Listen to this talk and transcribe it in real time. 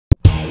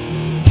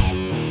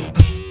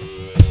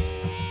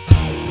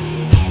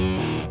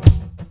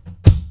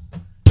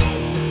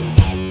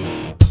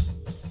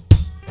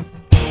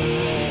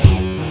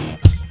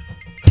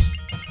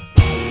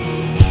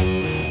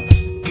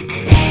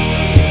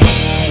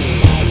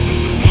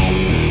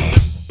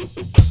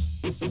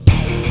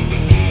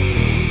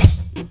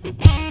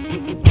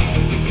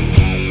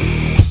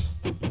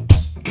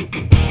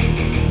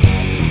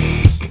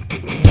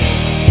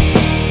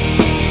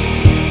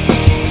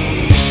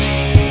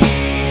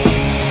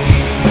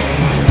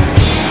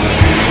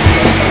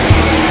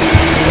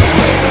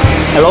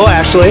Hello,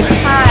 Ashley.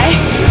 Hi.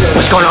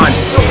 What's going on?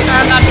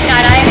 I'm about to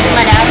skydive with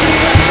my dad.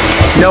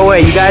 No way,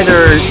 you guys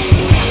are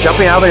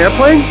jumping out of an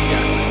airplane?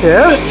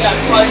 Yeah?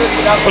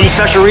 Any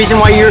special reason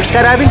why you're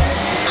skydiving?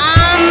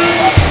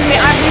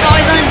 We've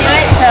always wanted to do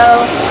it, so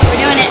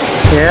we're doing it.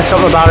 Yeah,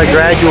 something about a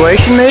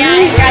graduation maybe?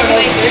 Yeah,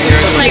 graduation.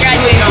 It's my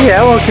graduation.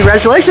 Yeah, well,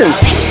 congratulations.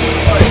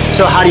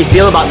 So how do you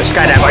feel about the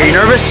skydive? Are you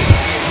nervous?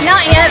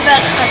 Not yet,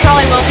 but I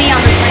probably will be on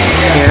the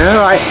plane. Yeah,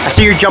 all right. I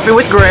see you're jumping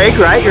with Greg,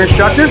 right? Your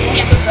instructor?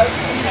 Yeah.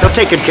 He'll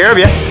take good care of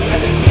you.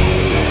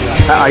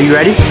 Are you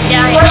ready?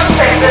 Yeah, I am.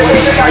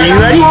 Are you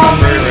ready?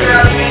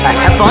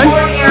 Have fun?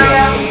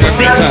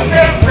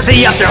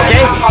 See you up there,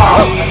 okay?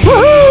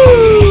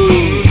 Woohoo!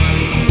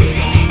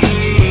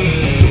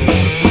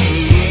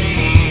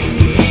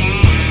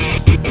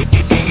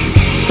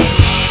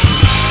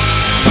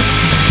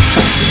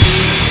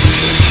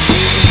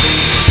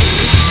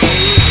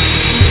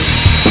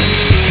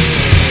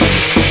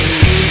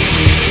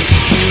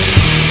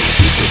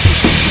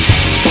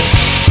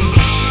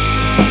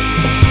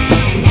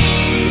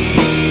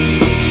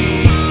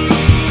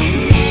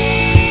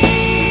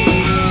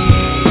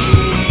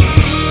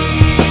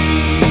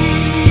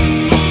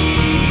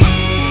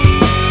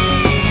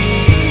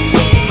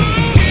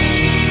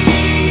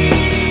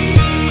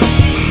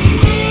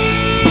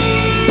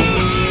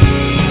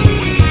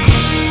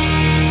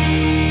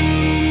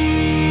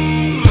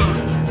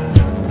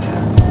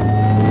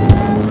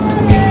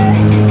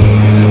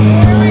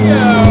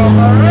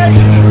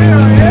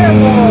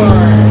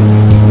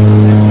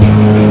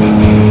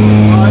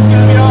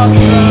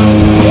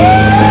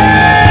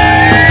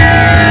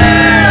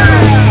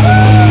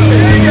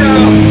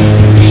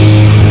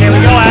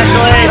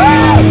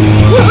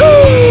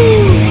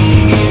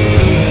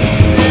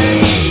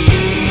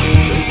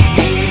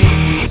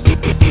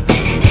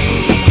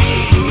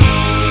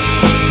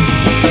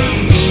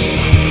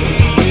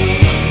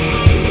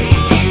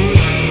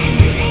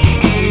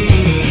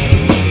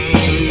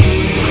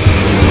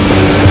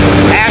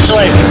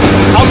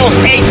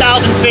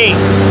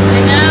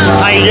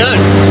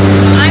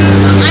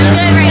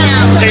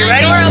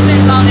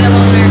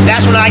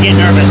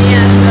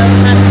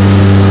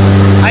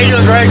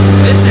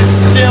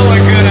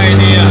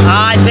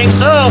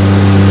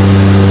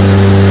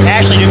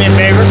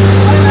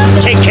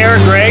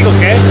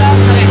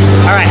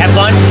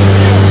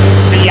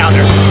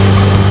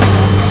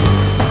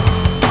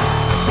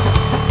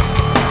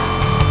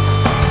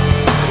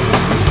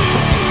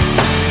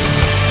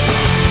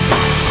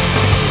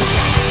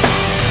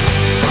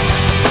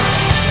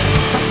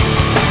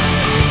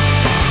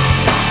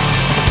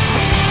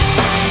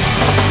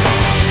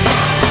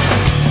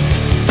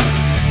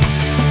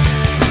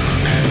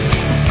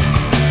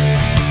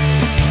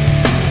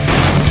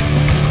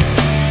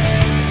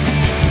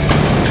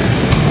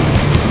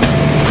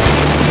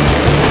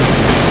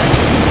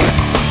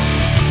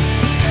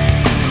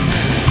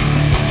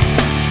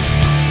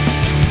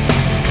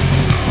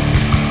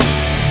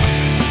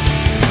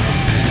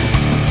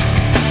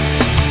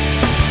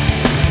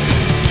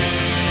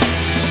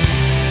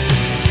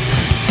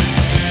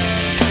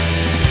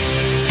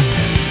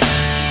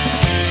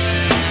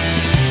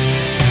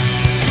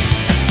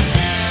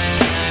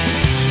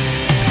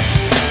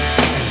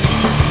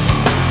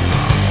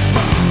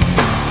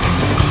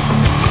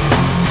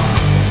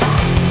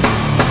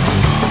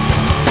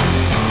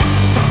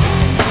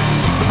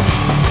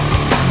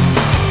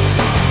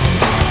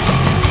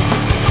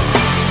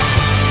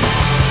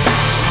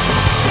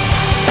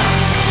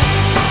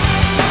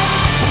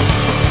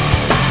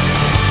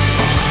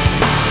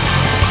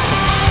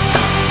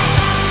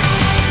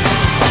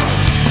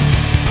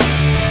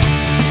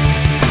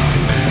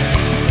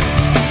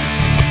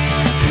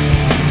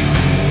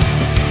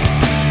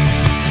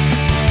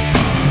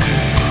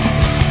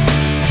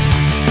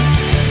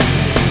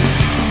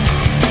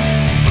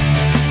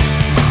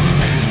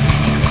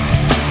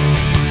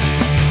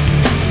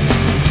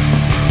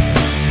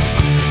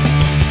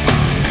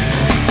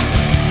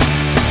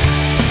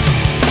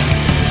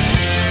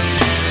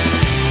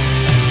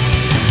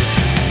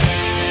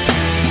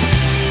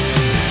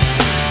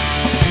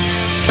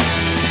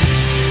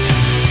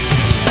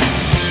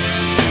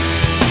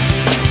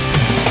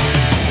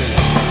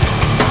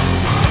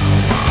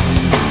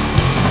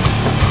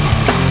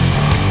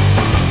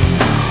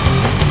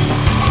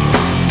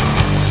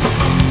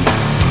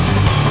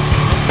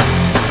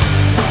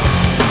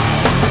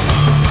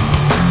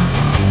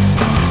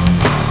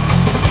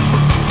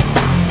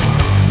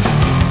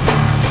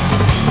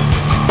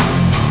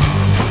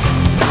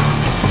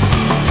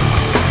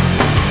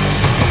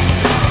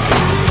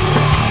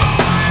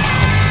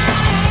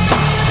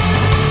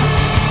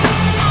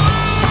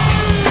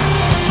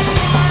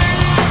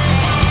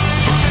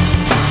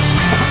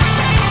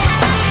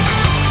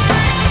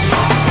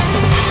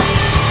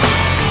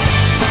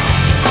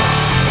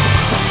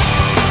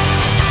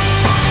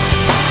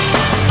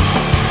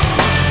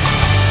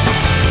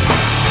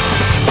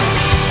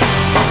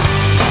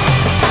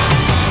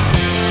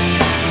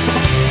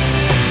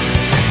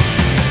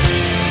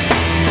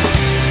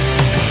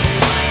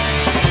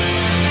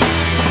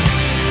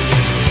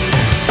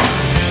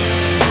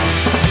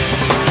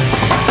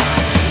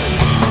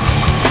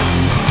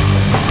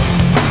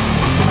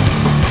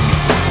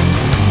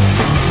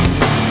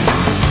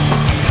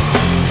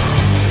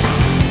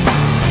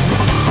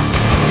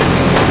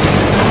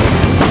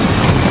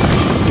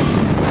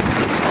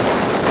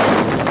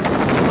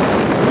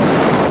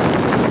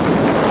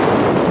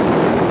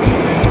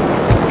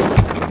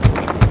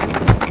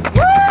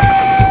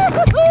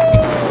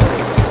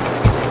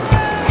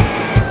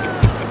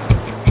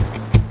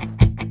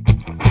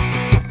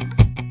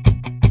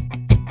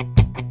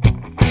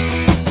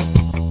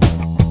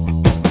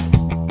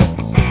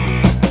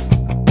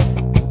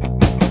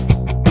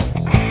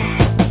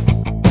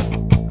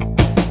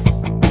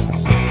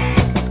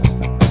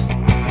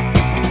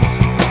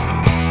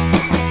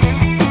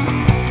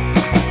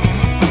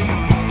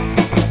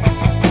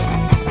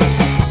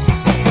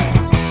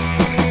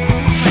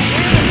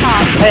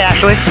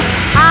 Ashley.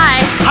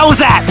 Hi. How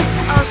was that?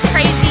 Oh, it's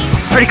crazy.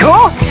 Pretty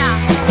cool? Yeah,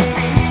 it was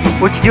crazy.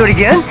 Would you do it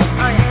again?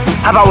 Oh,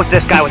 yeah. How about with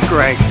this guy with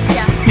Greg?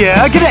 Yeah.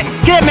 Yeah, give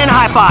that man a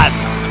high five.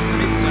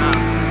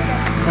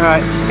 All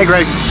right. Hey,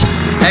 Greg.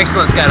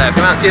 Excellent skydive.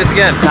 Come out and see us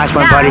again. Nice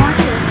one, Yeah, buddy. I want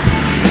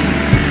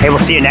to. Hey,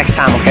 we'll see you next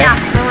time, okay? Yeah,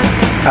 I want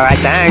to. All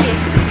right,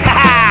 thanks.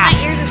 My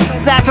ears are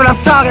so That's what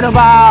I'm talking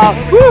about.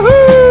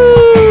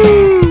 Woohoo!